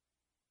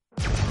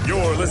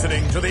You're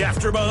listening to the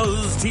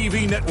AfterBuzz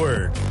TV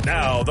Network,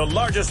 now the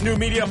largest new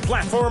media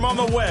platform on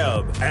the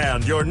web,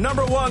 and your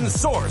number one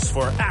source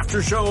for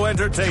after-show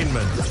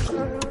entertainment.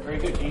 Very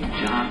good, Gene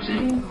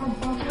Johnson.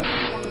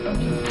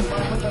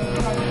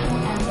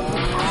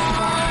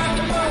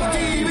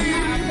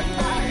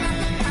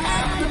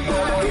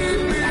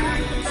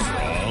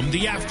 From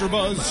the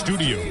AfterBuzz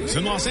Studios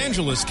in Los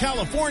Angeles,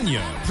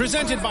 California,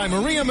 presented by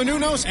Maria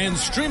Menounos and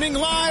streaming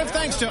live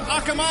thanks to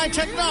Akamai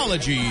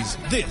Technologies.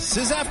 This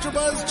is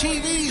AfterBuzz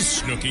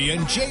TV's Snooki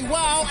and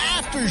JWoww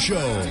After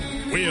Show.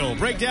 We'll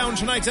break down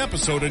tonight's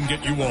episode and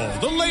get you all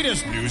the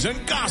latest news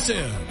and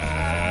gossip.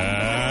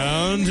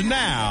 And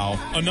now,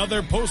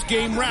 another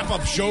post-game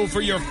wrap-up show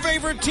for your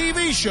favorite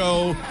TV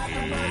show.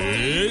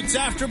 It's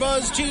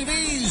AfterBuzz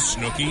TV's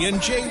Snooki and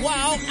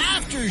JWoww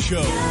After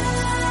Show.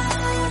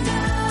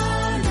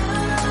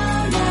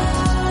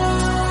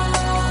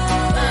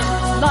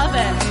 Love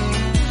it.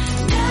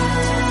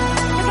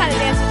 What kind of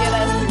dance to do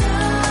this?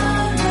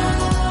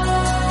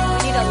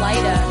 We need a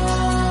lighter.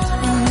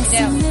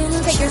 Yeah.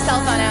 Take your cell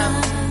phone out.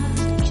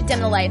 You should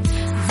dim the lights.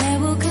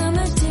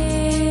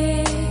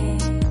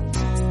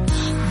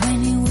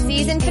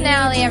 Season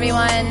finale,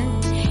 everyone.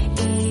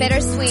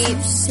 Bittersweet.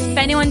 If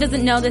anyone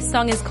doesn't know, this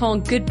song is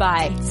called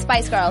Goodbye.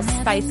 Spice Girls.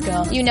 Spice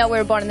Girls. You know we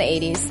were born in the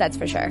 80s, that's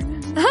for sure. I'm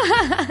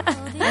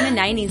a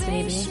 90s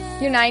baby.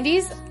 You're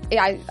 90s?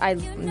 Yeah, I'm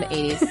the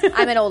 80s.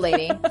 I'm an old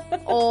lady.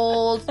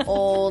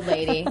 Old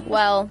lady.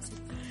 Well,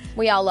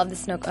 we all love the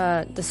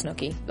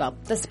Snooki. Well,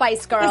 the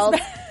Spice Girls.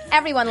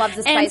 Everyone loves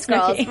the Spice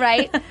Girls,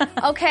 right?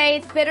 Okay,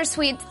 it's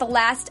bittersweet. It's the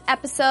last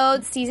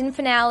episode, season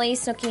finale,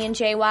 Snooki and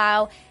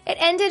JWoww. It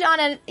ended on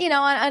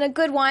a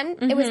good one.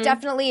 Mm-hmm. It was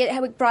definitely,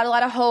 it brought a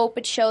lot of hope.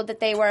 It showed that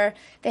they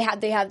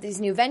have these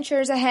new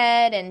ventures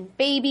ahead and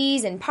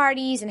babies and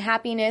parties and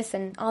happiness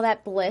and all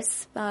that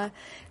bliss.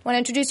 Want to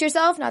introduce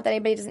yourself? Not that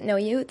anybody doesn't know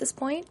you at this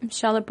point. I'm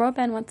Charlotte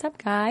Broadbent. What's up,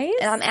 guys?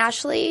 And I'm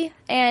Ashley.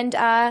 And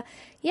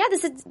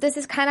this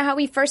is kind of how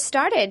we first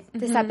started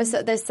this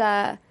episode. This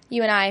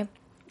you and I,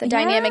 the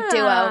dynamic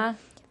duo.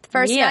 The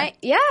first night.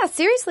 Yeah,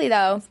 seriously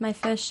though. It's my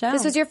first show.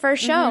 This was your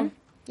first show.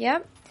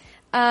 Yep.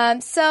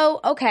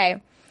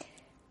 Okay.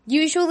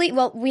 Usually,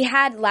 we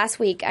had last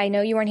week. I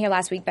know you weren't here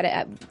last week, but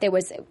it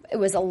was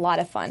a lot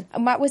of fun.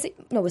 What was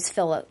it? No, it was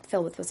Phil.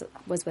 Phil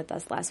was with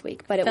us last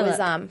week, but it was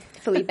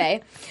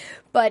Felipe.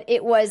 But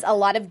it was a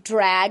lot of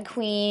drag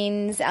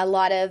queens, a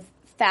lot of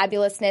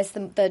fabulousness.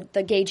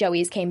 The gay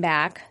Joeys came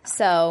back,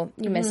 so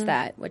you missed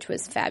that, which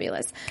was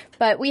fabulous.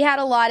 But we had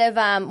a lot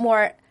of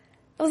more.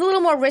 It was a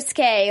little more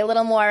risque, a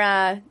little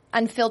more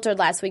unfiltered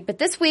last week. But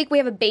this week we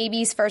have a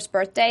baby's first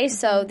birthday,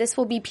 so this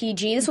will be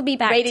PG. This will be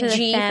Back rated to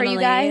G families. for you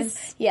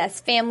guys.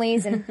 Yes,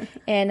 families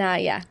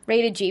and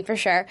rated G for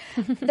sure.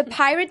 The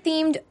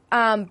pirate-themed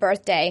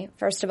birthday,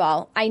 first of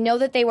all. I know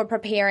that they were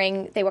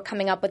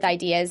coming up with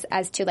ideas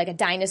as to like a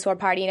dinosaur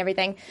party and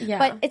everything. Yeah.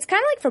 But it's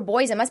kind of like for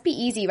boys. It must be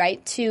easy,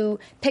 right, to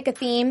pick a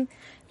theme.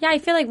 Yeah, I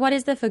feel like what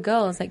is there for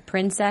girls? Like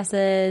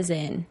princesses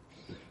and...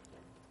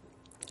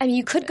 I mean,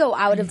 you could go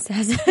out of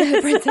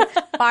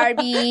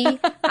Barbie.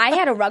 I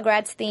had a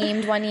Rugrats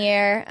themed one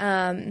year.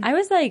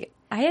 I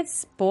had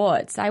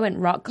sports. I went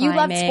rock climbing. You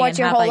loved sports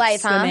your whole life,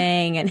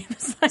 swimming, and it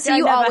was like, so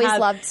you always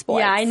loved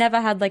sports. Yeah, I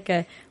never had like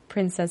a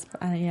princess.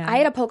 I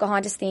had a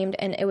Pocahontas themed,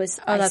 and it was.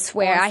 I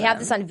swear, awesome. I have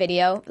this on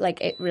video.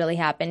 Like it really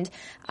happened.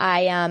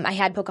 I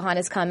had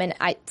Pocahontas come, and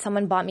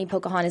someone bought me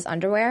Pocahontas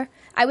underwear.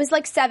 I was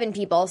like 7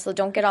 people, so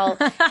don't get all.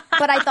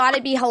 But I thought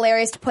it'd be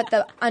hilarious to put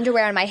the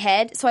underwear on my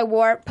head, so I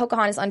wore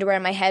Pocahontas underwear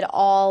on my head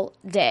all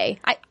day.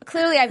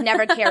 I've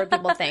never cared what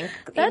people think.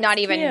 Not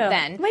even cute.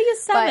 Then. Well, you're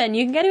 7.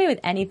 You can get away with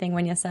anything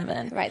when you're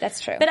 7. Right,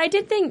 that's true. But I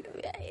did think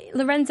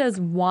Lorenzo's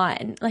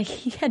won. Like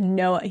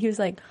he was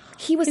like.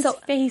 He was his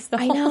face the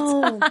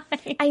whole time.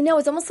 I know.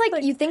 It's almost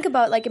like you think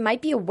about like it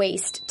might be a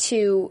waste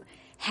to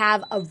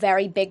have a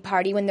very big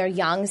party when they're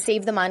young,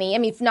 save the money. I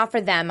mean, not for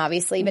them,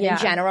 obviously, but in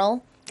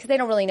general, because they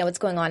don't really know what's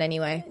going on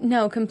anyway.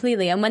 No,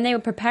 completely. And when they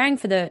were preparing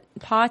for the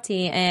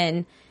party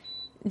and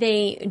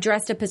they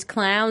dressed up as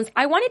clowns,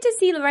 I wanted to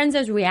see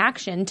Lorenzo's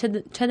reaction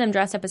to them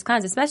dressed up as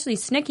clowns, especially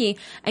Snooki.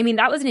 I mean,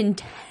 that was an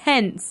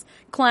intense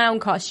clown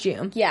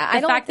costume. Yeah,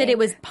 the fact that it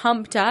was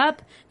pumped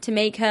up to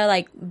make her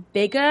like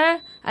bigger.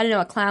 I don't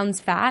know, a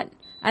clown's fat.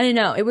 I don't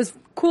know. It was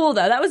cool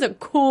though. That was a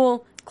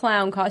cool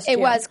clown costume. It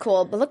was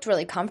cool, but looked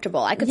really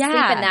comfortable. I could sleep in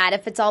that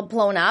if it's all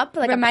blown up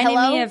like reminded a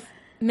pillow. Me of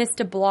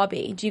Mr.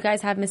 Blobby. Do you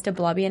guys have Mr.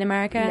 Blobby in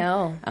America?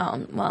 No.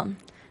 Well,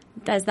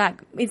 there's that.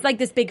 It's like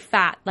this big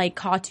fat like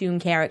cartoon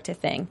character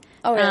thing.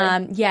 Oh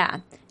really?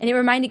 Yeah, and it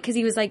reminded because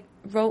he was like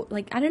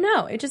I don't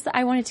know. It just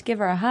I wanted to give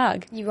her a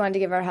hug. You wanted to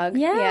give her a hug?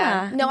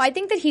 Yeah. No, I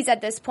think that he's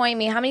at this point. I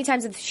mean, how many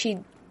times have she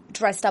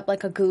dressed up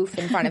like a goof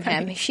in front of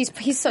him?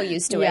 He's so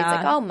used to it. It's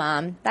like, oh,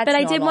 Mom, that's But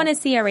normal. I did want to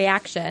see a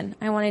reaction.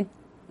 I wanted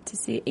to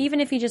see,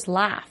 even if he just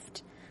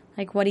laughed,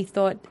 like what he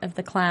thought of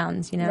the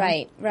clowns, you know?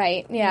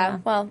 Right. Yeah.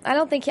 Well,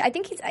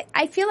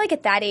 I feel like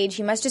at that age,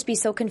 he must just be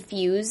so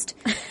confused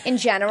in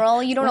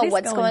general. You don't know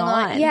what's going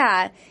on.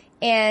 Yeah.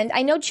 And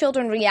I know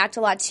children react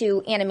a lot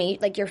to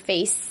animate, like your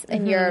face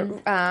and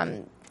your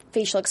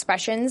facial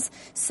expressions.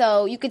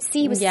 So you could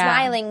see he was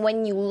smiling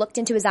when you looked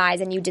into his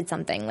eyes and you did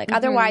something. Like,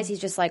 otherwise, he's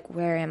just like,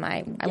 where am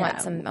I? I want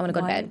to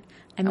go to bed.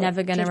 I'm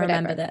never going to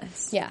remember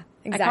this. Yeah,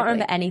 exactly. I can't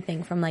remember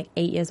anything from like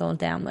 8 years old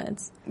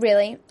downwards.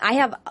 Really? I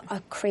have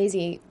a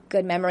crazy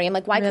good memory. I'm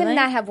like, why couldn't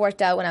that have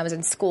worked out when I was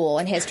in school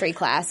in history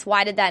class?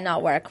 Why did that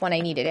not work when I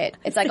needed it?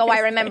 It's like, I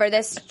remember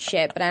this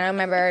shit, but I don't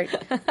remember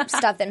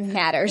stuff that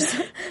matters.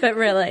 But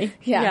really.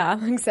 Yeah,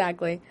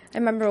 exactly. I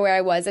remember where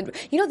I was. And,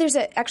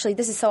 actually,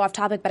 this is so off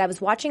topic, but I was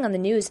watching on the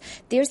news.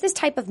 There's this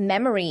type of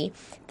memory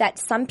that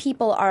some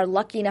people are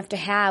lucky enough to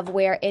have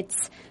where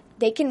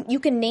you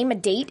can name a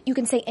date. You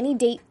can say any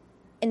date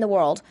in the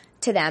world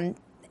to them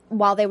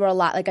while they were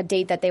alive, like a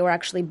date that they were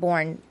actually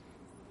born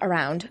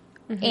around.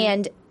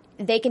 And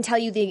they can tell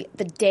you the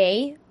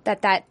day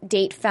that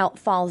date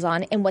falls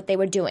on and what they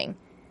were doing.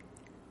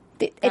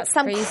 It's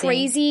some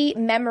crazy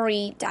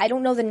memory. I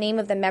don't know the name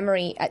of the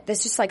memory.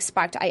 This just like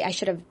sparked. I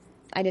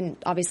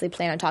didn't obviously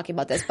plan on talking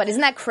about this, but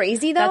isn't that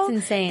crazy though? That's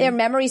insane. Their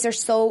memories are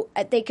so,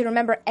 they can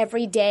remember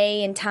every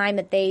day and time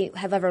that they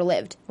have ever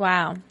lived.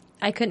 Wow.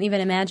 I couldn't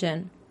even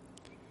imagine.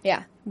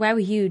 Yeah. Where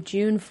were you?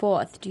 June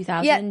 4th,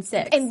 2006.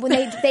 Yeah. And when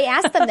they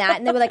asked them that,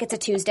 and they were like, it's a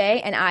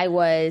Tuesday, and I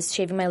was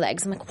shaving my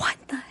legs. I'm like, what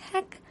the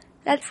heck?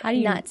 That's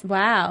nuts.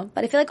 Wow.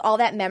 But I feel like all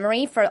that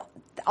memory for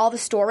all the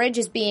storage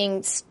is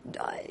being,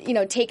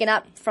 taken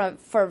up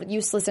for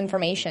useless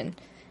information.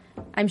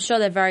 I'm sure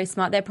they're very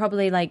smart. They're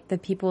probably like the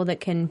people that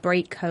can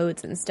break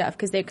codes and stuff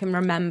because they can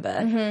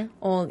remember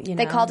all,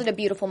 They called it a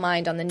beautiful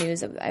mind on the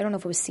news. I don't know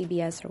if it was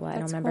CBS or what. I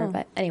don't remember. Cool.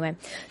 But anyway.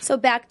 So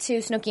back to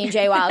Snooki and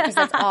Jay Wild because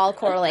that all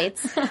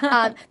correlates.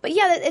 But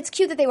yeah, it's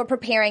cute that they were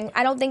preparing.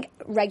 I don't think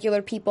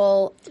regular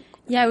people...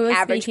 Yeah, we were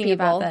average speaking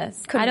people about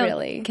this.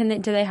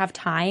 Do they have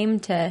time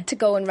to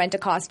go and rent a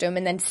costume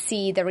and then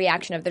see the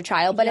reaction of their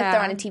child? But if they're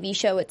on a TV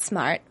show, it's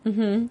smart,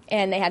 and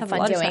they had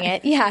fun doing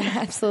it. Yeah,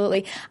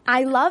 absolutely.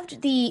 I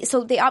loved they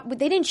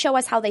didn't show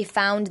us how they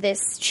found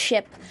this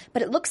ship,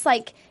 but it looks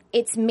like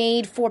it's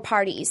made for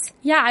parties.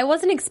 Yeah, I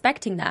wasn't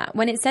expecting that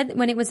when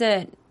it was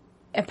a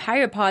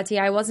pirate party.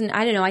 I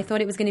don't know. I thought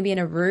it was going to be in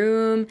a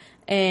room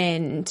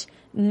and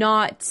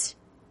not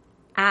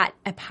at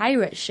a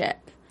pirate ship.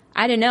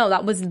 I don't know.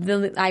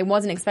 I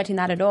wasn't expecting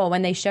that at all.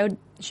 When they showed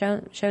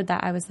that,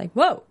 I was like,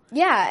 "Whoa!"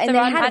 Yeah, and they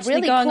had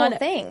really cool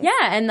things.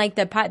 Yeah, and like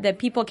the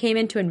people came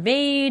in to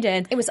invade,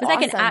 and it was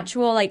like an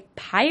actual like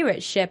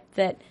pirate ship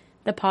that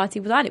the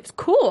party was on. It was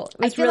cool. It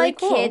was really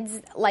cool.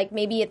 Kids, like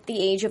maybe at the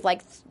age of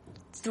like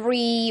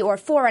 3 or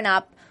 4 and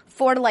up,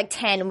 4 to like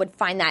 10, would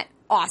find that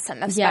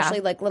awesome, especially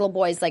like little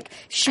boys like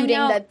shooting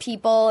the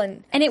people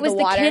and it was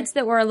the kids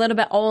that were a little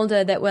bit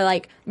older that were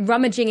like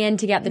rummaging in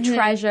to get the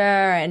treasure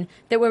and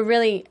that were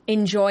really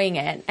enjoying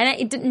it. And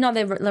it didn't not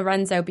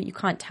Lorenzo, but you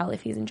can't tell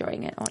if he's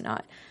enjoying it or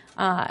not.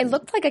 It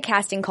looked like a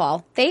casting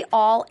call.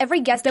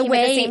 Every guest came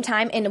at the same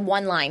time in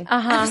one line.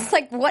 I was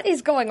like, what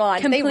is going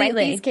on? Completely. Did they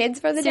rent these kids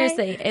for the day?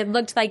 Seriously, it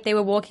looked like they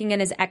were walking in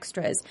as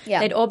extras.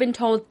 Yeah. They'd all been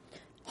told,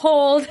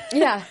 hold.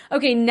 Yeah.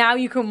 Okay, now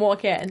you can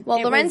walk in.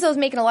 Well, Lorenzo's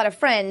making a lot of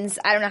friends.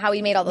 I don't know how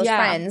he made all those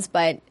friends,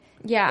 but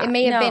it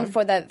may have been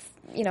for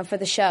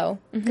the show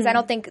because I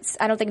don't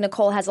think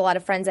Nicole has a lot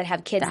of friends that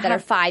have kids that are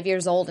 5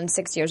 years old and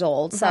 6 years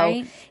old.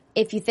 So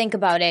if you think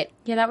about it,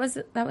 that was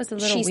a little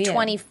she's weird.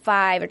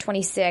 25 or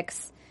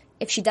 26.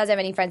 If she does have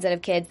any friends that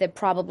have kids, they're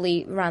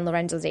probably around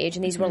Lorenzo's age,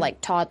 and these were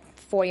like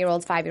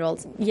 4-year-olds,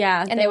 5-year-olds.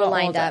 Yeah, and they were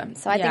lined up.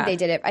 So I think they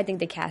did it. I think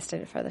they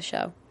casted it for the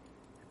show.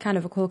 Kind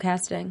of a cool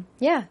casting.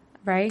 Yeah.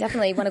 Right?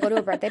 Definitely. Want to go to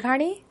a birthday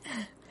party?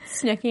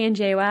 Snooki and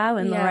JWoww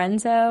and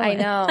Lorenzo. I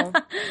know.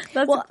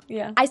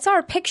 I saw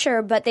a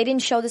picture, but they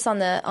didn't show this on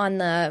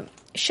the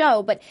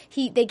show, but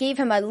they gave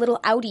him a little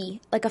Audi,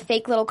 like a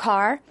fake little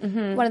car.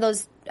 One of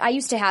those, I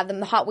used to have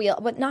them, the Hot Wheels,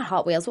 but not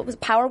Hot Wheels. What was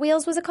Power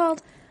Wheels was it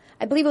called?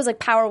 I believe it was like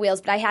Power Wheels,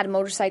 but I had a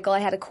motorcycle, I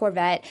had a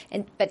Corvette,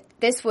 but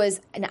this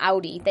was an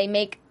Audi. They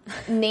make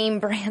name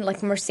brand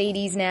like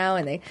Mercedes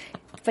now,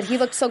 but he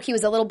looked so cute. It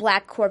was a little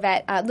black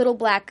Corvette, little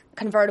black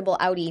convertible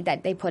Audi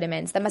that they put him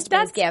in. So that must have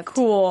been his gift. That's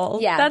cool.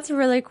 Yeah. That's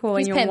really cool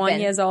when you're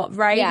 1 year old,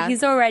 right? Yeah.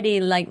 He's already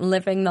like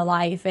living the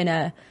life in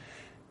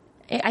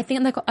I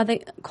think are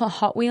they called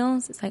Hot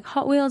Wheels? It's like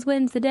Hot Wheels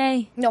wins the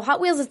day. No,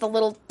 Hot Wheels is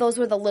those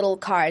were the little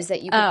cars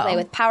that you could play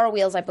with. Power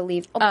Wheels, I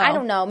believe. I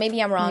don't know.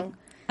 Maybe I'm wrong.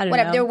 I don't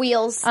Whatever, know. They're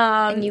wheels,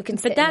 and you can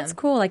sit But that's in them.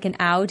 cool, like an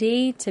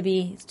Audi to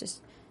be just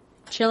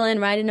chilling,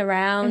 riding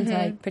around,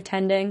 like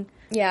pretending.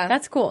 Yeah.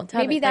 That's cool.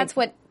 Maybe that's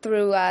what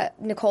threw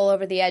Nicole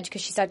over the edge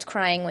because she starts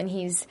crying when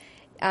he's,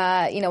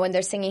 when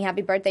they're singing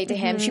happy birthday to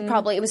him.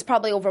 It was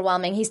probably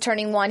overwhelming. He's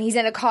turning 1, he's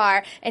in a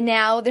car, and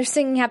now they're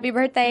singing happy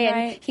birthday,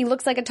 and he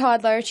looks like a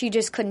toddler. She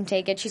just couldn't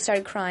take it. She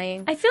started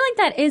crying. I feel like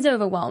that is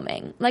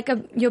overwhelming. Like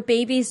your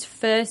baby's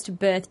first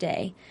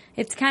birthday.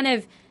 It's kind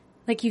of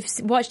like you've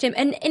watched him,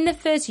 and in the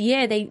first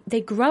year,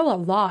 they grow a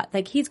lot.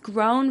 Like he's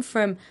grown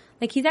from,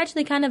 like he's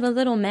actually kind of a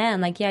little man.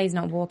 Like he's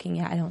not walking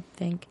yet, I don't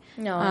think.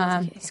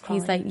 No, he's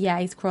crawling.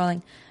 He's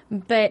crawling.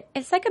 But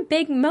it's like a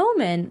big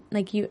moment.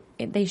 Like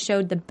they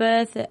showed the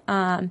birth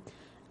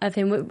of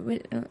him.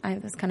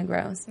 It was kind of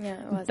gross. Yeah,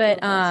 it was.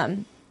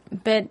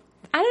 But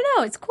I don't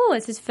know. It's cool.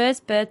 It's his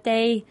first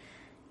birthday.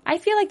 I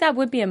feel like that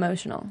would be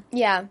emotional.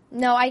 Yeah.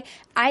 No, I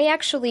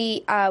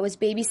actually was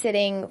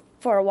babysitting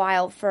for a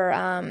while for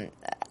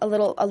a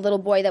little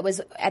boy that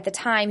was, at the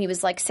time, he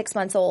was like 6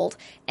 months old.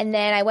 And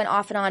then I went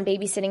off and on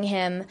babysitting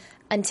him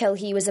until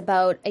he was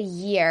about a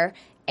year.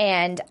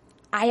 And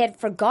I had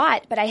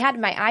forgot, but I had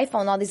my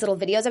iPhone, all these little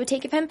videos I would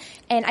take of him,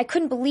 and I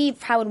couldn't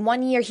believe how in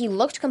 1 year he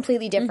looked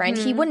completely different.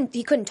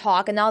 He couldn't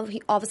talk, and now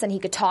all of a sudden he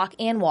could talk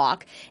and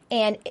walk.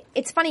 And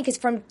it's funny because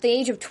from the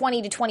age of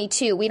 20 to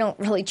 22, we don't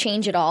really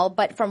change at all,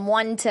 but from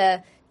 1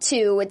 to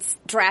 2, it's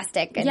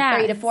drastic, and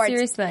 3 to 4,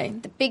 seriously.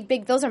 the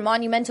big, those are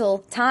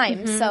monumental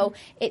times. So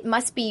it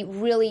must be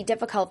really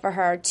difficult for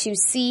her to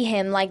see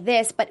him like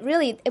this. But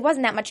really, it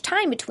wasn't that much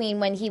time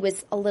between when he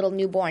was a little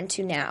newborn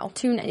to now.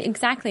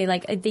 Exactly.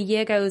 Like a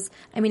year goes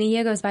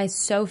by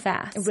so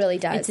fast. It really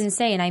does. It's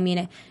insane. I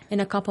mean, in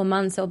a couple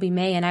months, it'll be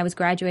May, and I was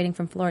graduating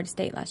from Florida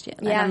State last year.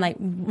 Yeah. And I'm like,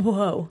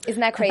 whoa.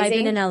 Isn't that crazy? Have I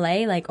been in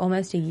LA like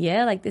almost a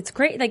year? Like, it's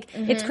great. Like,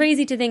 it's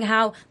crazy to think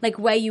how, like,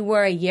 where you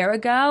were a year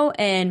ago,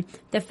 and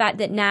the fact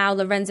that now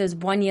Lorenzo's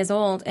 1 year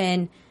old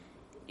and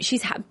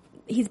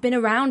he's been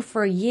around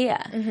for a year.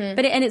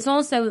 But and it's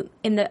also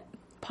in the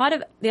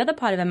other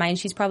part of her mind,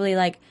 she's probably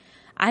like,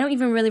 I don't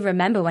even really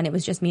remember when it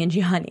was just me and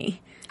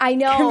Gianni. I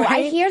know.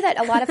 Right? I hear that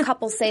a lot of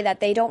couples say that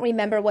they don't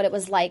remember what it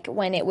was like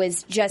when it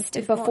was just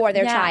before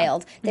their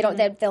child. They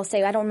don't. They'll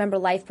say, I don't remember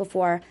life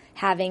before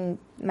having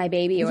my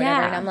baby or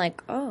whatever. And I'm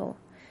like, oh.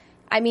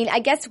 I mean, I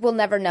guess we'll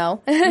never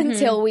know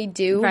until we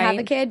do have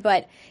a kid,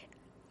 but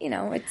you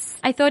know, it's...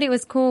 I thought it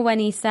was cool when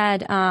he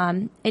said,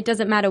 it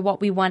doesn't matter what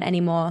we want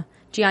anymore.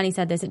 Gianni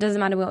said this, it doesn't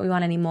matter what we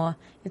want anymore.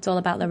 It's all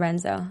about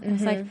Lorenzo.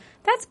 It's like,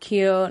 that's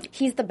cute.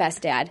 He's the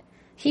best dad.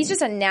 He's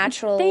just a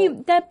natural... They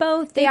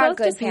both are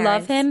good just parents.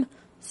 love him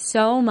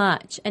so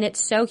much, and it's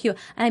so cute.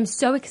 And I'm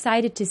so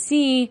excited to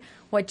see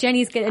what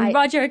Jenny's and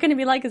Roger are going to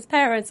be like as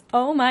parents.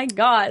 Oh my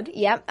God.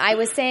 Yep. I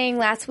was saying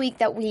last week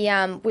that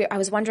I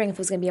was wondering if it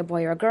was going to be a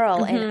boy or a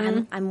girl,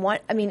 and I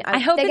hope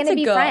they're it's going to a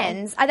be girl.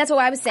 friends. That's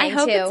what I was saying I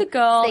hope too. it's a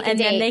girl, They can and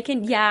then date. they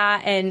can,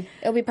 and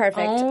It'll be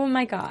perfect. oh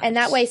my God. And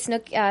that way,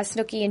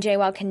 Snooki and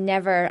JWoww can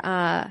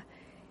never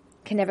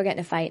get in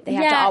a fight. They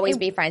have to always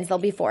be friends. They'll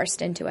be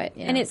forced into it.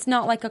 You know? And it's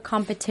not like a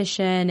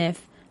competition of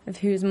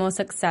who's more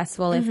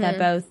successful if they're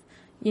both,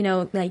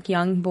 like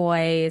young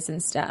boys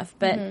and stuff.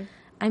 But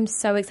I'm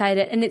so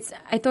excited. And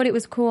I thought it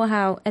was cool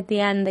how at the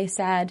end they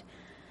said,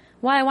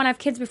 well, I want to have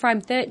kids before I'm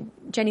 30.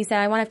 Jenny said,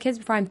 I want to have kids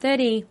before I'm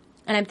 30,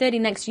 and I'm 30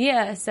 next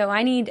year, so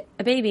I need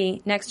a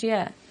baby next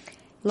year.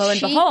 Lo and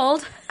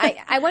behold.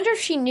 I wonder if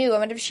she knew. I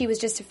wonder if she was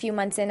just a few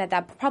months in at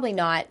that. Probably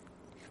not.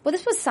 Well,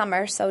 this was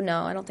summer, so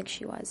no, I don't think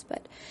she was.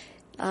 But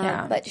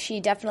but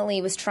she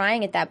definitely was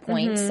trying at that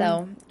point,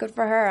 so good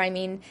for her. I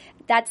mean,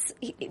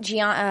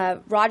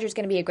 Roger's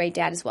going to be a great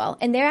dad as well.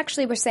 And they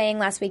actually were saying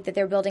last week that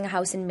they're building a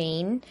house in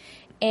Maine.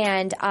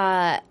 And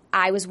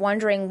I was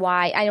wondering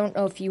why. I don't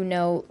know if you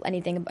know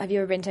anything. Have you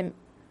ever been to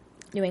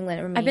New England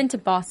or Maine? I've been to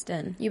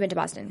Boston. You've been to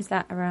Boston. Is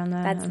that around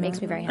there? That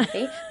makes me very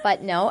happy.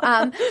 But no.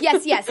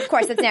 Yes, of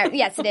course, it's near.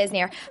 Yes, it is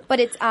near. But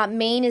it's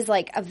Maine is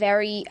like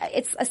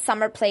it's a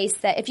summer place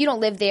that if you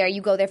don't live there,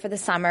 you go there for the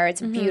summer.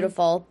 It's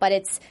beautiful, but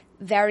it's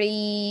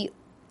very,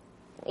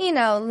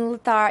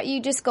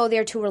 you just go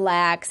there to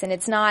relax, and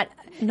it's not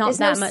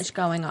that much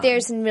going on.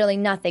 There's really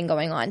nothing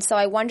going on. So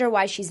I wonder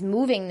why she's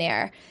moving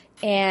there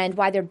and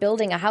why they're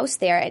building a house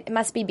there. It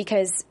must be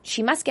because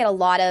she must get a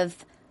lot of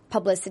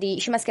publicity.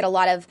 She must get a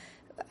lot of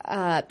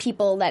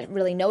people that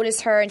really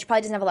notice her, and she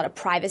probably doesn't have a lot of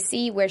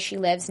privacy where she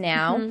lives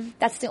now.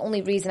 That's the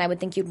only reason I would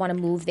think you'd want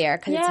to move there,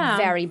 because it's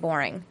very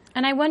boring.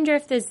 And I wonder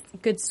if there's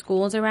good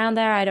schools around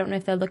there. I don't know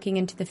if they're looking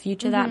into the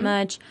future that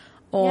much,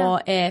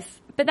 or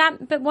if.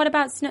 But what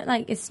about is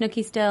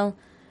Snooki still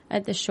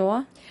at the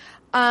shore?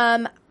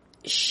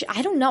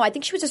 I don't know. I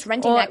think she was just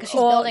renting that because she's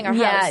building her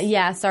house.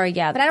 Yeah, sorry,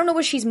 yeah. But I don't know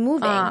where she's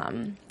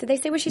moving. Did they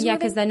say where she's moving? Yeah,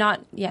 because they're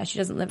not. Yeah, she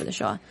doesn't live at the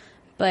shore.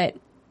 But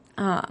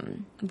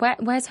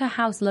where's her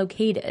house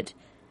located?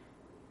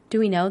 Do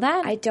we know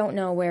that? I don't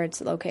know where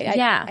it's located.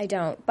 Yeah, I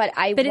don't. But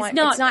it's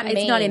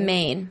not in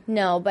Maine.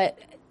 No, but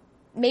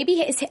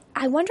maybe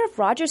I wonder if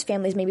Roger's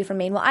family is maybe from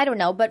Maine. Well, I don't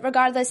know. But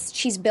regardless,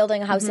 she's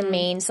building a house in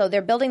Maine. So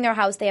they're building their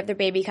house. They have their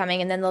baby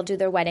coming, and then they'll do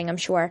their wedding, I'm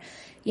sure,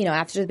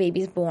 after the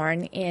baby's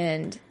born.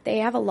 And they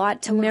have a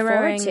lot to look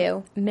forward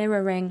to.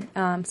 Mirroring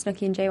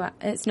Snooki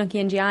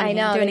and Gianni. I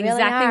know. Doing they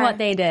really exactly are. what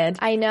they did.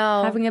 I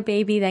know. Having a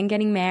baby, then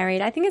getting married.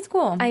 I think it's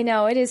cool. I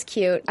know. It is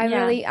cute.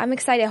 I'm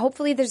excited.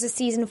 Hopefully there's a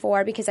season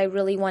 4 because I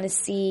really want to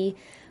see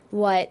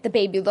what the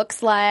baby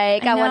looks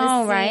like. I want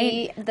to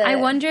see. Right? I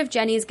wonder if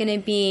Jenny's going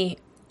to be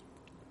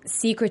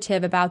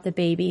secretive about the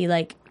baby,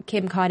 like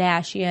Kim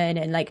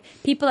Kardashian, and like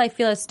people I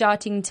feel are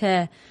starting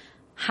to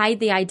hide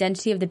the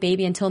identity of the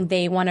baby until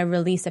they want to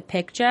release a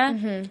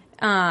picture.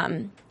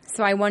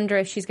 So I wonder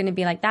if she's going to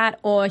be like that,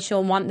 or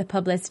she'll want the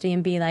publicity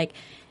and be like,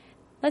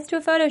 let's do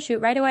a photo shoot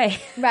right away.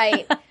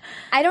 Right.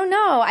 I don't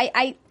know.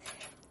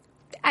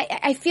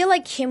 I feel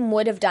like Kim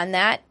would have done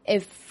that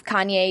if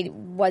Kanye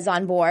was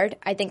on board.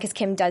 I think because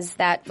Kim does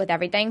that with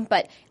everything.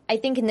 But I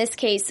think in this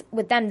case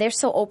with them, they're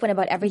so open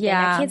about everything.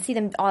 Yeah. I can't see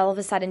them all of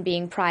a sudden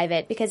being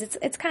private because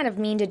it's kind of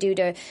mean to do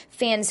to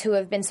fans who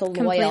have been so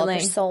loyal Completely.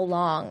 for so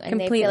long, and they feel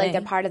Completely. like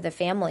they're part of the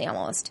family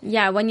almost.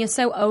 Yeah, when you're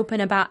so open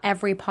about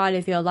every part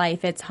of your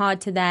life, it's hard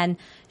to then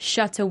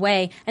shut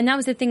away. And that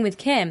was the thing with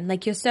Kim.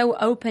 Like, you're so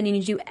open and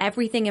you do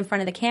everything in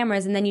front of the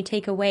cameras, and then you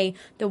take away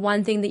the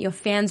one thing that your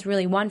fans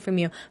really want from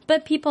you.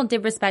 But people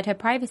did respect her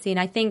privacy, and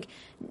I think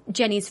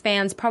Jenny's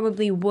fans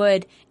probably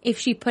would if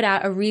she put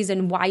out a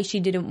reason why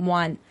she didn't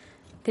want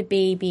the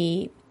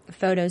baby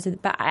photos.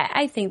 But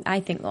I think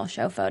they'll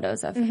show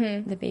photos of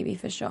the baby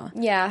for sure.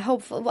 Yeah,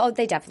 hopefully. Well,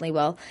 they definitely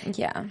will.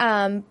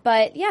 Yeah.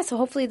 But yeah, so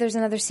hopefully there's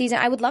another season.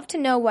 I would love to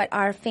know what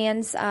our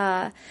fans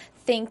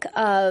think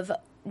of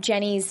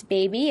Jenny's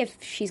baby,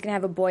 if she's gonna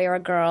have a boy or a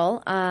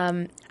girl.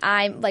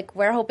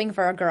 We're hoping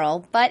for a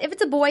girl, but if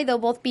it's a boy, they'll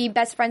both be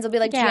best friends. They'll be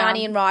like Yeah.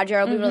 Gianni and Roger.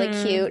 It'll be really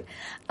cute.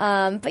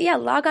 But yeah,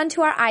 log on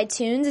to our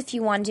iTunes if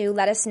you want to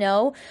let us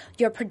know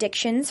your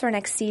predictions for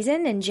next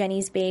season and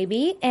Jenny's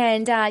baby,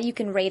 and you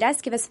can rate us,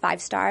 give us 5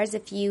 stars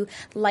if you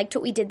liked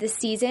what we did this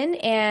season,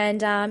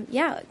 and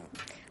yeah.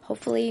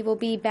 Hopefully we'll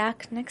be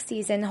back next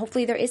season.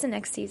 Hopefully there is a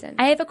next season.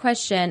 I have a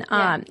question.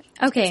 Yeah.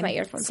 Okay, Fix my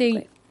earphones so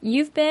quickly.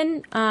 you've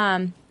been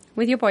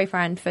with your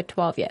boyfriend for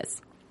 12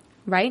 years,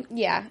 right?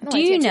 Yeah. I don't Do want to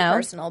you get too know?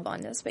 personal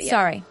about this, but yeah.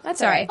 Sorry, That's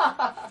sorry, all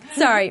right.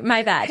 sorry,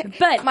 my bad.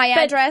 But My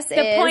but address the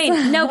is-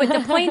 point. No, but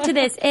the point to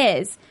this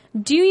is: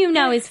 do you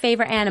know his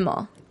favorite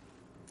animal?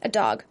 A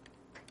dog.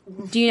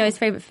 Do you know his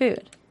favorite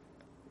food?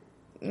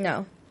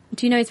 No.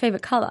 Do you know his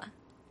favorite color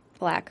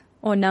Black.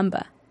 or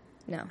number?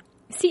 No.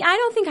 See, I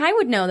don't think I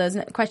would know those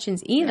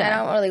questions either. I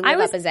don't really whip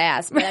up his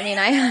ass, but I mean,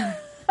 I...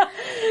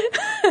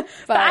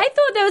 But I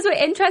thought those were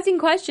interesting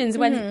questions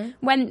when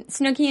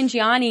Snooki and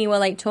Gianni were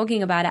like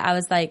talking about it. I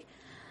was like,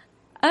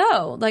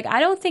 oh, like I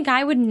don't think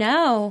I would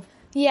know.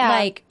 Yeah.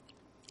 Like,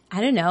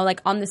 I don't know,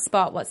 like on the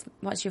spot,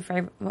 what's your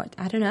favorite? What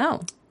I don't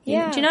know.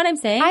 Yeah. Do you know what I'm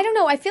saying? I don't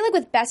know. I feel like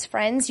with best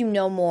friends, you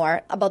know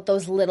more about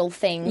those little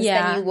things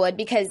Yeah. than you would,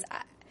 because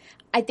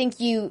I think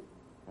you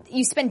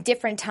spend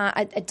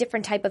a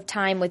different type of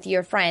time with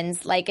your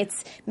friends. Like,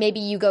 it's maybe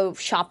you go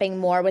shopping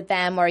more with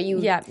them, or you,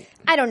 Yeah.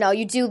 I don't know,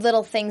 you do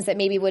little things that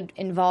maybe would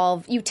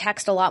involve, you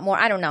text a lot more.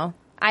 I don't know.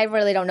 I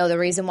really don't know the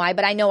reason why,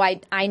 but I know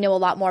I know a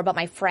lot more about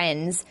my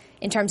friends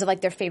in terms of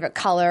like their favorite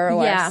color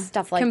or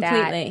stuff like that.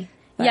 completely.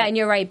 But- Yeah, and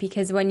you're right,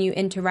 because when you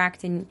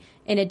interact in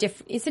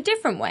it's a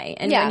different way,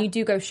 and Yeah. when you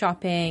do go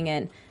shopping,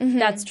 and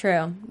that's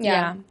true.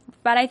 Yeah.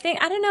 But I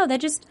think I don't know.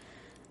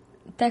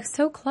 They're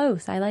so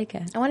close. I like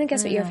it. I want to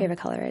guess what your know. favorite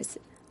color is.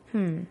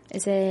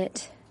 Is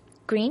it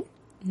green?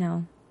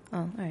 No, Oh,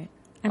 all right.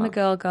 I'm a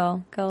girl.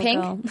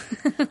 Pink? Girl.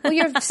 Well,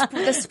 you're the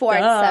sports.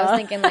 So I was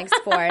thinking like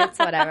sports,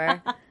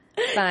 whatever.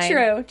 Fine.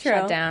 True.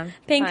 Shut down.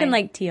 Pink Fine. and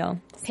like teal.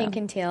 Pink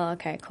and teal.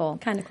 Okay, cool.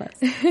 Kind of close.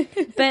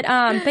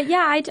 but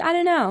yeah, I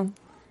don't know.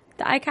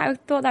 I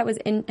thought that was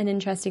an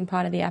interesting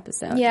part of the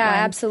episode. Yeah, when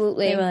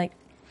absolutely. They were like,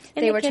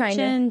 in They the were trying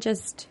to- kitchen,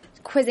 just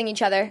Quizzing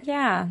each other.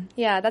 yeah,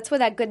 Yeah, that's where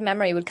that good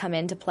memory would come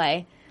into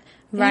play.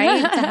 right.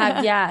 To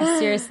have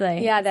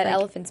seriously, Yeah, that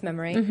elephant's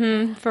memory.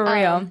 for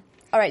real.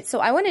 All right, so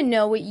I want to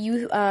know what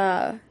you.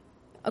 I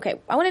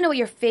want to know what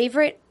your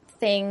favorite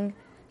thing,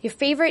 your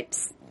favorite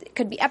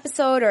could be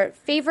episode or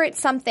favorite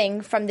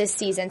something from this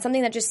season,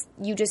 something that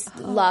you just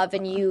love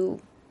and you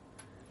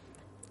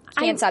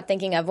can't stop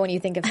thinking of when you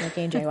think of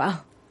Snooki and JWoww.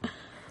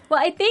 Well,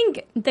 I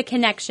think the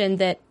connection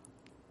that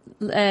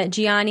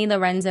Gianni,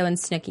 Lorenzo, and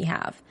Snooki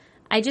have.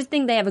 I just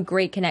think they have a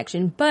great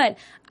connection. But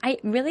I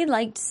really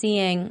liked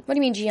seeing What do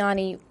you mean,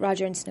 Gianni,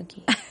 Roger, and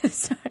Snooki?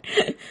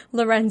 sorry,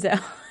 Lorenzo.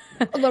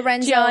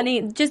 Lorenzo,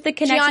 Gianni, just the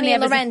connection Gianni they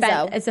have and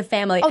Lorenzo. as a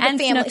family. Oh, the and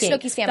family, Snooki.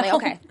 Snooki's family. The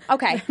whole-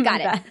 Okay,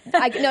 got it. No, that's The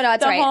right. I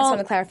just whole- want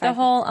to clarify. The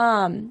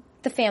whole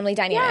the family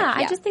dynamic. Yeah,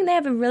 I just think they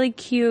have a really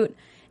cute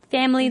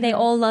family. They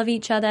all love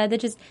each other. They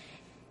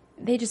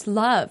just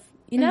love.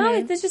 You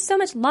know, there's just so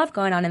much love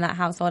going on in that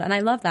household, and I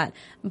love that.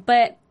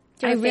 But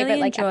Do you I have a really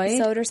favorite enjoy.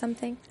 episode or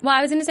something? Well,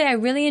 I was going to say I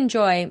really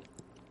enjoy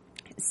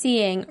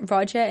seeing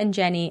Roger and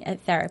Jenny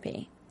at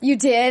therapy You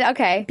did?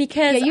 Okay.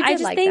 because yeah, you I did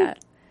just like think that.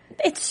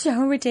 it's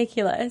so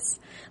ridiculous.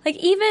 Like,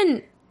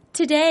 even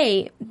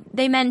today,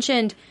 they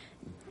mentioned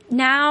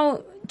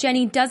now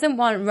Jenny doesn't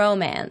want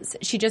romance.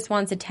 She just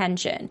wants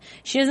attention.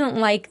 She doesn't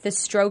like the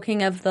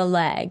stroking of the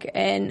leg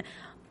and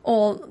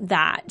all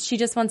that. She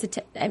just wants it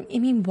to. I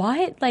mean,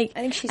 what? Like, I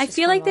think she's I just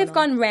feel like they've hormonal.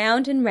 gone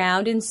round and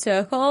round in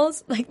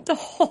circles. Like, the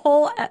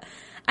whole.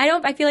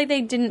 I feel like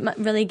they didn't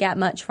really get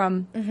much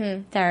from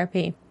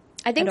therapy.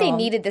 I think at they all.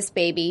 needed this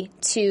baby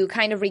to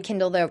kind of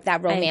rekindle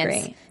that romance.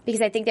 agree.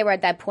 Because I think they were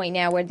at that point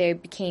now where they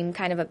became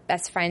kind of a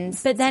best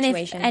friends But then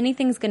situation. if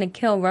anything's going to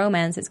kill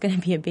romance, it's going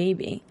to be a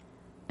baby.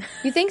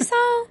 You think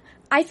so?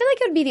 I feel like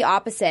it would be the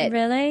opposite.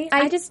 Really?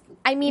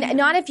 I mean,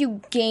 not if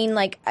you gain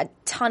like a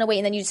ton of weight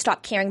and then you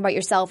stop caring about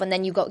yourself and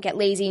then you go get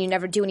lazy and you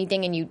never do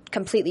anything and you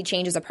completely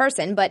change as a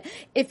person. But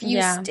if you,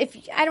 Yeah. if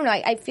I don't know,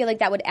 I feel like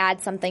that would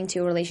add something to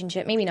a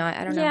relationship. Maybe not.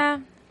 I don't know. Yeah.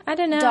 I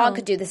don't know. Dog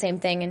could do the same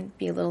thing and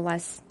be a little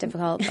less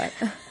difficult,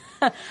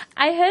 but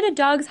I heard a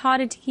dog's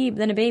harder to keep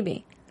than a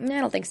baby. I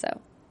don't think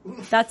so.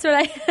 That's what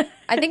I...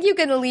 I think you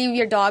can leave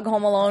your dog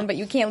home alone, but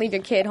you can't leave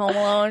your kid home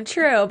alone.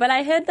 True, but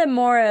I heard them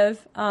more of...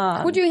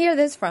 Who'd you hear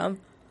this from?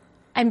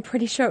 I'm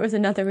pretty sure it was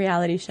another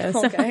reality show.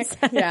 So Okay.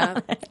 Yeah.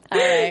 All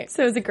right.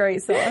 So it was a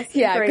great source.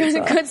 Yeah,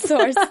 good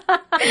source.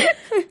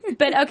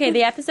 But okay,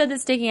 the episode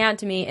that's sticking out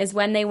to me is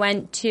when they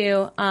went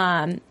to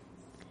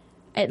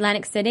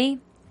Atlantic City.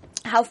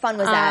 How fun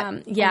was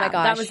that? Yeah, oh my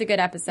gosh. that was a good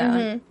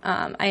episode.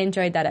 I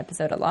enjoyed that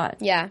episode a lot.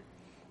 Yeah.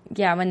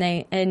 Yeah, when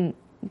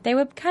they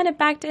were kind of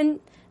back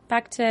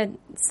to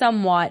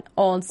somewhat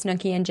old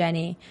Snooki and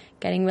Jenny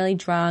getting really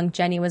drunk.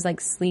 Jenny was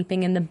like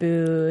sleeping in the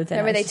booth.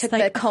 Remember they took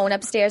the cone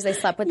upstairs, they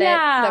slept with it?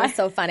 Yeah. That was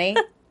so funny.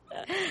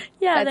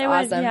 Yeah, That's they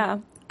awesome. were. Yeah.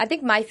 I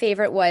think my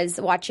favorite was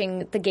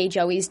watching the gay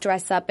Joeys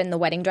dress up in the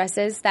wedding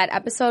dresses. That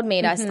episode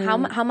made us,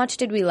 how much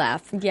did we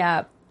laugh?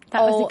 Yeah.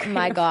 That was Oh a great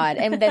my God.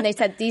 And then they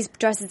said these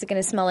dresses are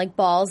going to smell like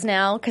balls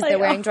now because they're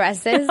wearing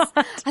dresses.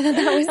 I thought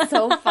that was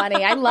so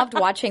funny. I loved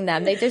watching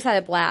them. They just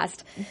had a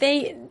blast.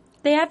 They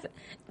have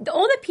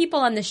all the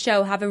people on the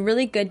show have a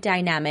really good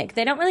dynamic.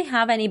 They don't really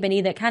have anybody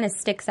that kind of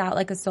sticks out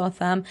like a sore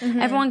thumb.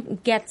 Everyone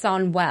gets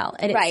on well,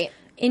 and Right. it's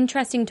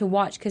interesting to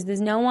watch because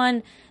there's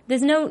no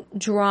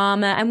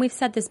drama, and we've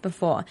said this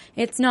before.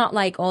 It's not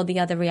like all the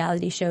other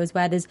reality shows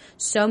where there's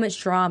so much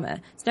drama.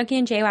 Snooki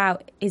and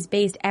JWoww is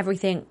based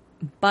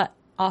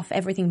off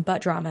everything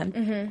but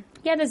drama.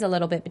 Yeah, there's a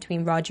little bit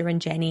between Roger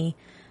and Jenny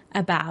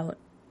about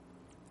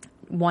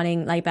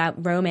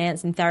about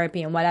romance and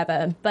therapy and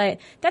whatever, but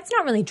that's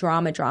not really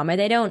drama.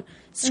 They don't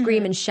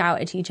scream and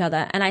shout at each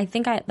other, and I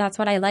think that's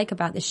what I like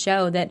about the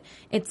show, that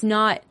it's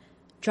not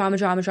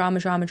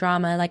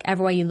drama. Like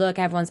everywhere you look,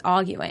 everyone's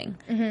arguing.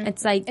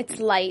 It's like It's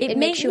light. It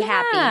makes you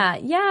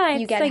happy. Yeah,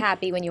 You it's get like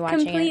happy when you're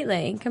watching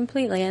it.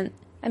 completely. And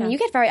I mean, you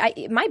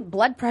get my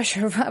blood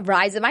pressure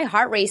rises, my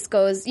heart rate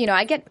goes,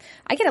 I get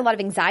a lot of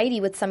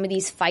anxiety with some of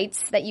these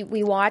fights that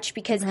we watch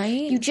because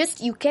Right.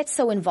 you get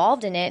so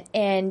involved in it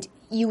and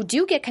you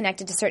do get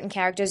connected to certain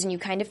characters and you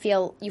kind of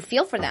feel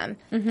for them.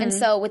 And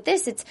so with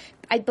this,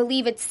 I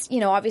believe it's,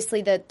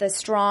 obviously the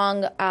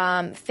strong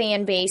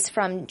fan base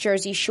from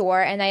Jersey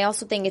Shore. And I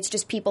also think it's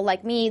just people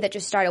like me that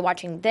just started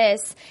watching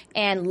this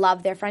and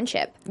love their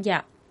friendship.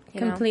 yeah.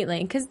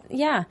 Completely, because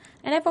and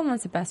everyone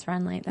wants a best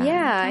friend like that.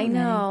 Yeah, I don't they?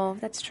 know.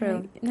 That's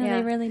true. No, Yeah.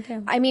 they really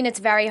do. I mean, it's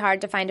very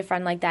hard to find a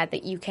friend like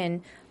that you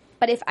can.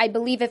 But I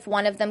believe if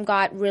one of them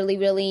got really,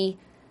 really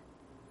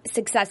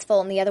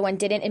successful and the other one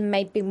didn't, it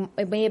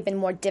may have been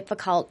more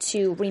difficult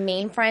to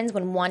remain friends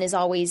when one is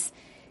always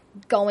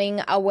going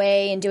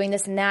away and doing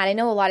this and that. I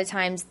know a lot of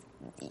times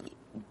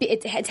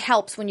it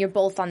helps when you're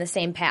both on the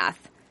same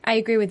path. I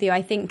agree with you.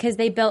 I think because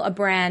they built a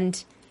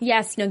brand.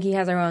 Yes, Snooki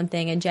has her own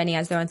thing and Jenny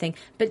has their own thing,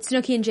 but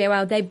Snooki and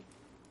JWoww,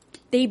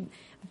 they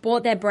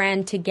brought their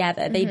brand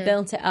together. They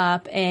built it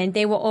up, and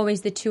they were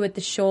always the two at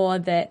the shore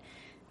that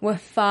were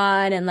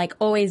fun and like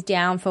always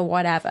down for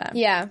whatever.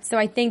 Yeah. So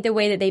I think the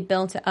way that they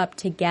built it up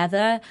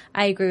together,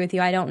 I agree with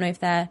you. I don't know if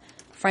their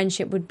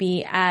friendship would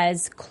be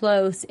as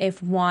close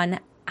if one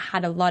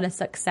had a lot of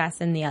success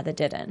and the other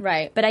didn't.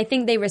 Right. But I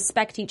think they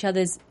respect each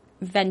other's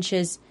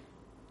ventures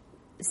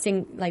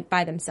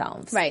by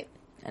themselves. Right.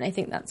 And I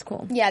think that's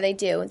cool. Yeah, they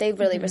do. They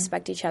really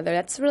respect each other.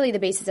 That's really the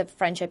basis of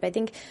friendship. I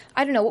think,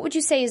 I don't know, what would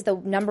you say is the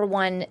number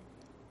one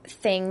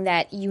thing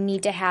that you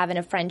need to have in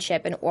a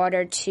friendship in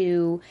order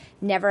to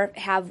never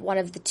have one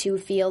of the two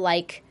feel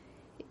like,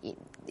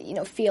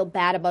 feel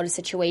bad about a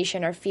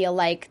situation or feel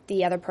like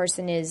the other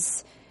person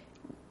is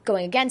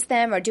going against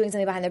them or doing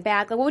something behind their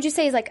back? Like, what would you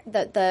say is like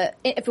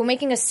if we're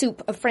making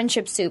a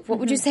friendship soup, what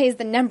would you say is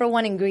the number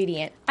one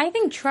ingredient? I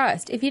think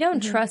trust. If you don't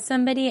trust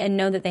somebody and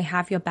know that they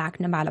have your back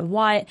no matter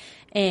what,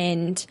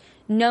 and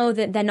know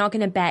that they're not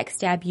going to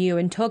backstab you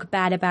and talk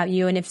bad about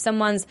you, and if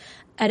someone's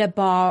at a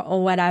bar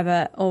or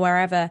whatever or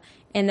wherever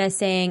and they're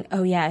saying,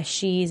 oh yeah,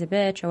 she's a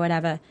bitch or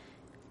whatever,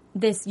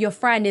 your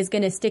friend is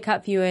going to stick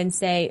up for you and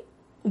say,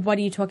 what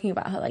are you talking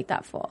about her like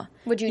that for?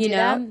 Would you do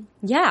that?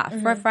 Yeah,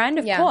 for a friend,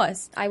 of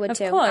course. I would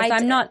too. Of course.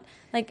 I'm not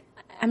going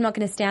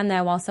to stand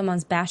there while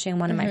someone's bashing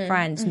one of my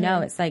friends. No,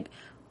 it's like,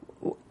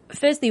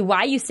 firstly, why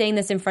are you saying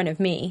this in front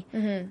of me?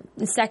 And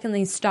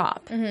secondly,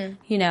 stop. And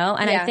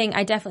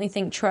I definitely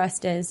think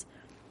trust is,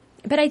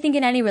 but I think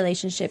in any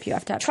relationship you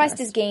have to have Trust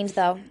is gained,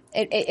 though.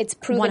 It's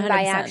proven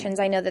by 100%. actions.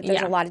 I know that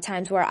there's a lot of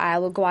times where I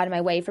will go out of my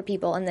way for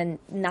people and then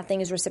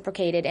nothing is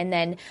reciprocated. And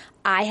then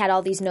I had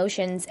all these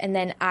notions and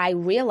then I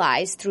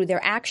realized through their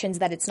actions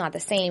that it's not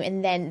the same.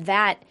 And then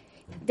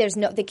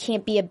there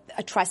can't be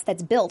a trust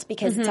that's built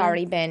because it's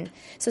already been.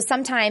 So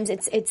sometimes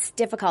it's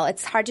difficult.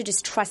 It's hard to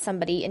just trust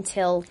somebody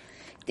until,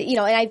 and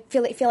I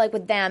feel like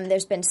with them,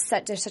 there's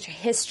such a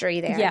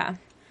history there. Yeah.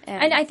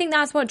 And I think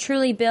that's what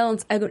truly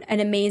builds an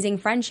amazing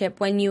friendship,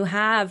 when you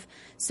have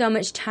so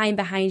much time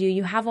behind you,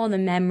 you have all the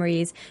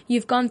memories,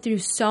 you've gone through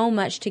so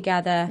much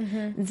together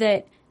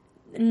that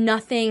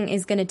nothing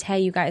is going to tear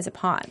you guys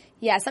apart.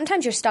 Yeah,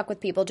 sometimes you're stuck with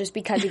people just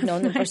because you've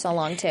known them for so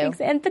long, too.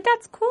 But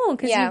that's cool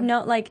because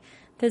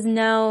there's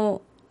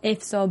no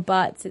ifs or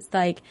buts. It's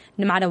like,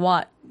 no matter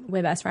what,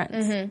 we're best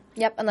friends.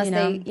 Yep,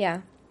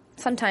 unless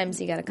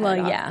sometimes you got to cut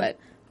it off. Yeah. But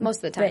Most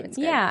of the time, it's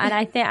good. Yeah, and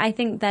I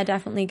think they're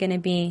definitely going to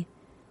be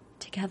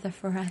together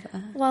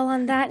forever. Well,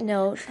 on that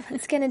note,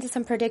 let's get into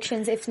some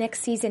predictions if next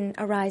season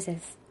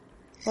arises.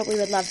 What we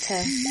would love to.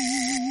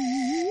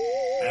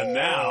 And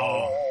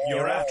now,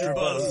 your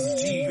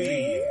AfterBuzz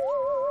TV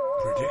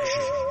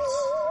predictions.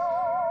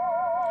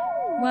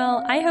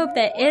 Well, I hope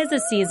there is a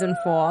season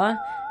 4,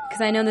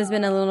 because I know there's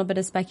been a little bit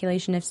of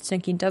speculation if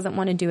Snooki doesn't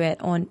want to do it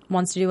or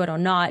wants to do it or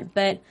not,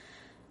 but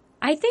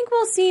I think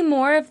we'll see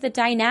more of the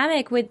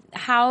dynamic with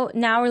how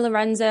now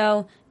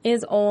Lorenzo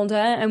is older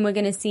and we're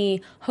going to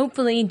see,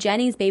 hopefully,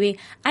 Jenny's baby.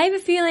 I have a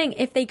feeling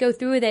if they go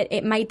through with it,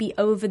 it might be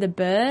over the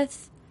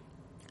birth.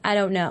 I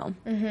don't know.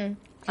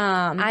 Mm-hmm.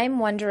 I'm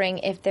wondering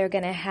if they're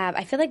going to have...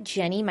 I feel like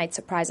Jenny might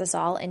surprise us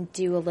all and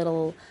do a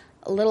little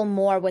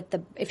more with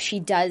the... If she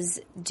does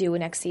do a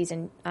next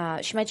season,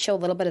 she might show a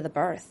little bit of the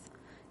birth.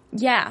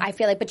 Yeah. I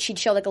feel like, but she'd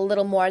show like a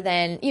little more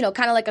than,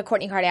 kind of like a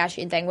Kourtney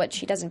Kardashian thing, which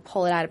she doesn't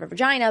pull it out of her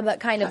vagina, but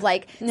kind of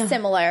like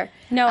similar.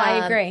 No,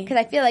 I agree. Because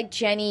I feel like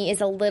Jenny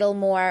is a little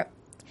more...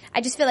 I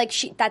just feel like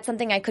that's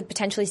something I could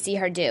potentially see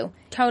her do.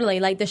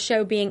 Totally, like the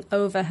show being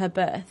over her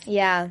birth.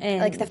 Yeah,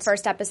 and like the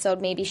first episode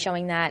maybe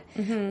showing that.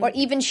 Mm-hmm. Or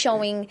even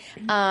showing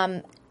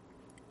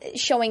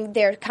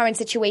their current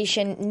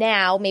situation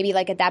now, maybe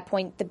like at that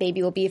point the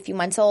baby will be a few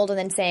months old,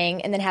 and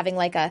then having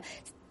like a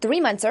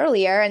 3 months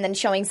earlier, and then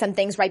showing some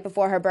things right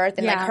before her birth,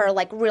 and like her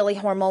like really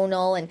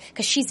hormonal, and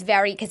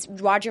because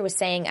Roger was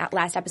saying at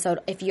last episode,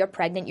 if you're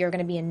pregnant, you're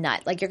going to be a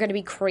nut, like you're going to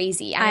be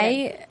crazy.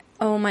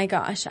 Oh my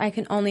gosh, I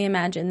can only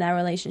imagine their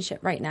relationship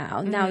right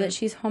now. Mm-hmm. Now that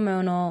she's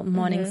hormonal,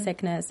 morning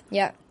sickness.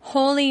 Yeah.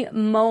 Holy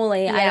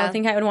moly, I don't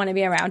think I would want to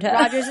be around her.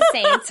 Roger's a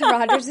saint.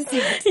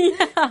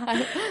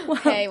 Yeah.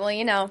 Okay,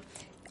 well,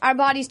 our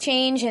bodies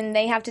change and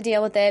they have to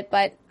deal with it,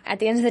 but at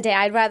the end of the day,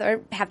 I'd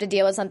rather have to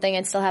deal with something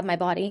and still have my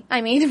body. I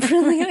mean,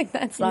 really, like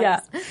that sucks. Yeah.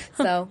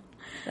 So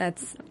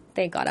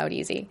they got out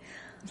easy.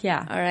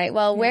 Yeah. All right.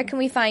 Well, where can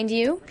we find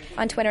you?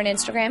 On Twitter and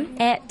Instagram?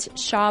 At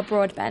Shaw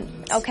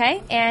Broadbent.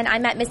 Okay. And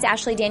I'm at Miss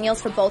Ashley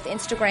Daniels for both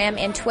Instagram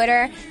and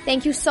Twitter.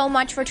 Thank you so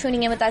much for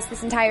tuning in with us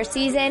this entire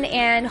season,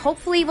 and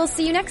hopefully we'll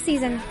see you next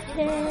season.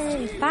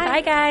 Yay. Bye.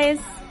 Bye, guys.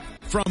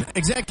 From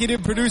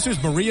executive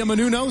producers Maria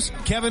Menounos,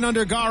 Kevin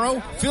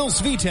Undergaro, Phil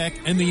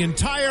Svitek, and the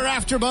entire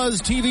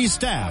AfterBuzz TV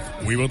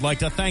staff, we would like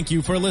to thank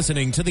you for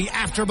listening to the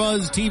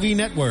AfterBuzz TV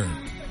network.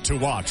 To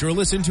watch or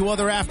listen to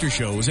other after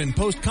shows and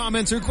post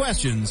comments or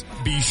questions,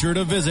 be sure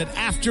to visit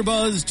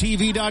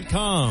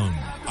AfterBuzzTV.com.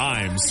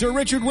 I'm Sir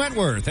Richard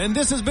Wentworth, and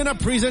this has been a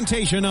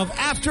presentation of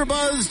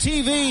AfterBuzz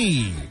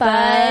TV.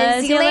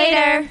 Buzz you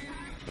later.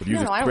 The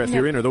views expressed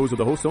herein are those of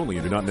the hosts only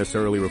and do not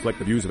necessarily reflect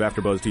the views of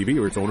AfterBuzz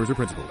TV or its owners or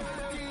principals.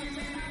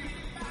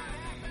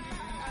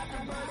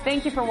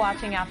 Thank you for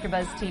watching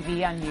AfterBuzz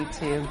TV on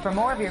YouTube. For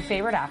more of your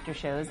favorite after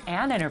shows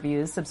and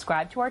interviews,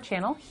 subscribe to our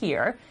channel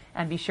here,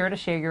 and be sure to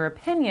share your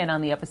opinion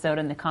on the episode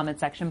in the comment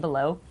section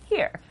below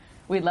here.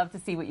 We'd love to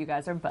see what you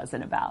guys are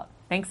buzzing about.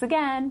 Thanks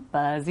again.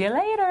 Buzz you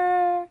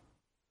later.